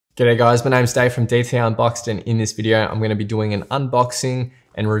G'day guys, my name's Dave from DT Unboxed, and in this video I'm going to be doing an unboxing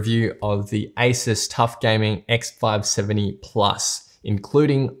and review of the Asus TUF Gaming X570-Plus,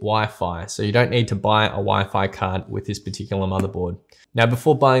 including Wi-Fi. So you don't need to buy a Wi-Fi card with this particular motherboard. Now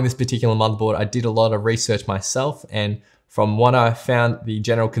before buying this particular motherboard, I did a lot of research myself, and from what I found, the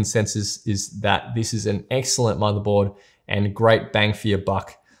general consensus is that this is an excellent motherboard and great bang for your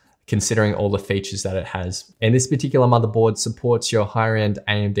buck, considering all the features that it has. And this particular motherboard supports your higher end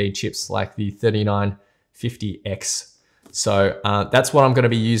AMD chips like the 3950X. So that's what I'm gonna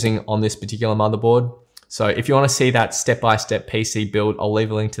be using on this particular motherboard. So if you wanna see that step-by-step PC build, I'll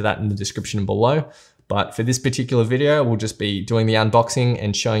leave a link to that in the description below. But for this particular video, we'll just be doing the unboxing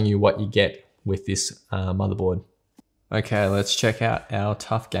and showing you what you get with this motherboard. Okay, let's check out our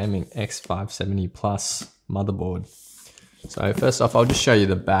TUF Gaming X570-Plus motherboard. So first off, I'll just show you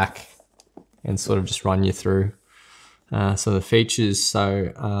the back and sort of just run you through some of the features.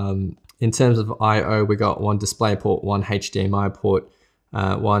 So in terms of I/O, we got one display port, one HDMI port,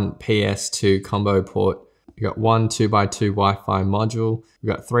 one PS2 combo port. We got one 2x2 Wi-Fi module. We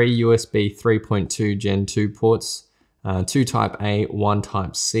got three USB 3.2 Gen 2 ports, two Type A, one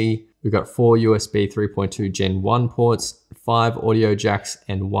Type C. We got four USB 3.2 Gen 1 ports, five audio jacks,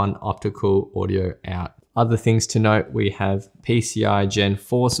 and one optical audio out. Other things to note, we have PCI Gen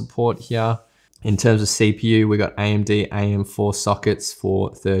 4 support here. In terms of CPU, we got AMD AM4 sockets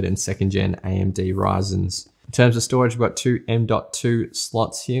for 3rd and 2nd gen AMD Ryzens. In terms of storage, we've got two M.2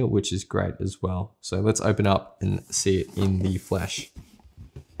 slots here, which is great as well. So let's open up and see it in the flesh.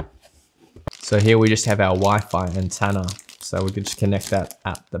 So here we just have our Wi-Fi antenna. So we can just connect that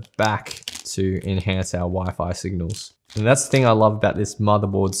at the back to enhance our Wi-Fi signals. And that's the thing I love about this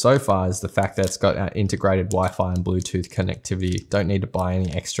motherboard so far, is the fact that it's got integrated Wi-Fi and Bluetooth connectivity. Don't need to buy any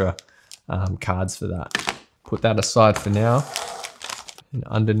extra cards for that. Put that aside for now. And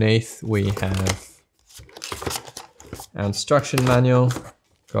underneath we have our instruction manual,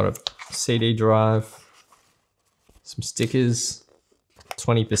 got a CD drive, some stickers,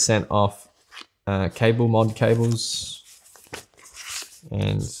 20% off cable mod cables,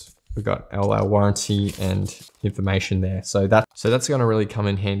 and we've got all our warranty and information there. So that's gonna really come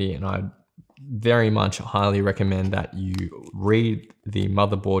in handy, and I very much highly recommend that you read the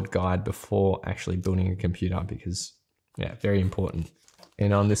motherboard guide before actually building a computer, because yeah, very important.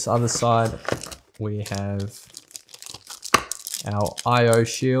 And on this other side, we have our I/O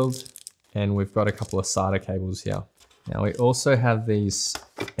shield, and we've got a couple of SATA cables here. Now we also have these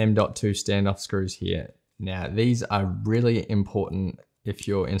M.2 standoff screws here. Now these are really important if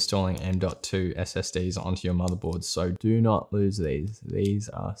you're installing M.2 SSDs onto your motherboard, so do not lose these. These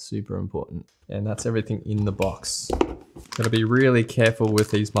are super important. And that's everything in the box. Gotta be really careful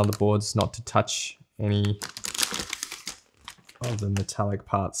with these motherboards not to touch any of the metallic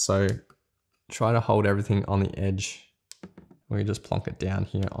parts, so try to hold everything on the edge. We just plonk it down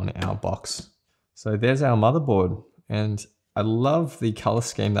here on our box. So there's our motherboard, and I love the color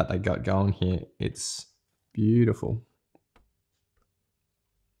scheme that they got going here. It's beautiful.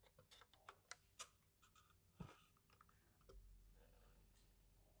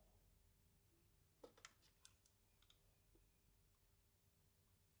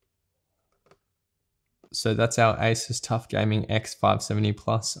 So that's our Asus TUF Gaming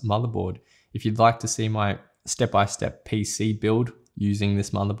X570-Plus motherboard. If you'd like to see my step-by-step PC build using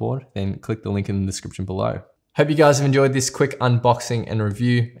this motherboard, then click the link in the description below. Hope you guys have enjoyed this quick unboxing and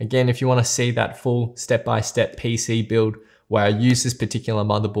review. Again, if you want to see that full step-by-step PC build where I use this particular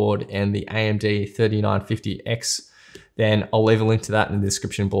motherboard and the AMD 3950X, then I'll leave a link to that in the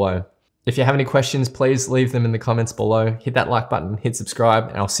description below. If you have any questions, please leave them in the comments below. Hit that like button, hit subscribe,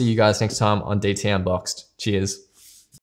 and I'll see you guys next time on DT Unboxed. Cheers.